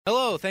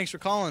Hello, thanks for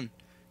calling.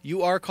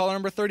 You are caller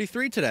number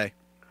 33 today.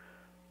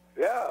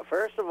 Yeah,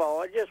 first of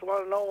all, I just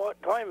want to know what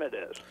time it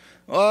is.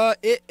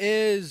 It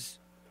is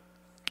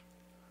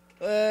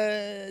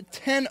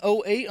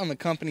 10:08 on the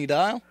company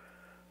dial.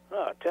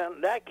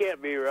 10, that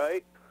can't be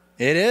right.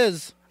 It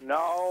is.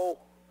 No.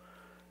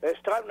 It's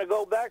time to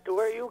go back to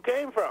where you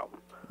came from.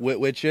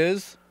 Which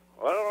is?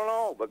 I don't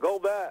know, but go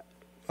back.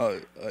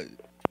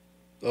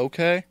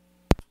 Okay.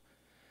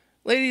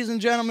 Ladies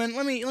and gentlemen,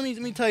 let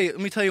me tell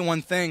you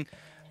one thing.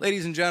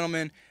 Ladies and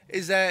gentlemen,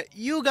 is that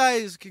you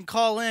guys can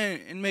call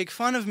in and make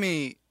fun of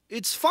me.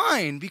 It's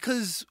fine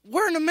because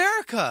we're in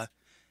America.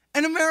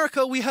 In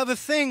America, we have a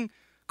thing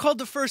called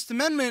the First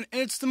Amendment,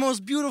 and it's the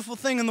most beautiful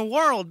thing in the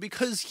world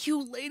because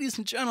you, ladies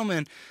and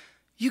gentlemen,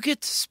 you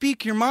get to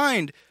speak your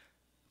mind.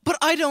 But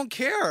I don't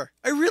care.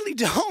 I really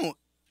don't.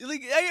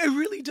 I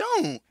really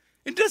don't.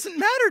 It doesn't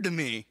matter to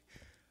me.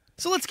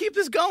 So let's keep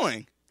this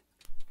going.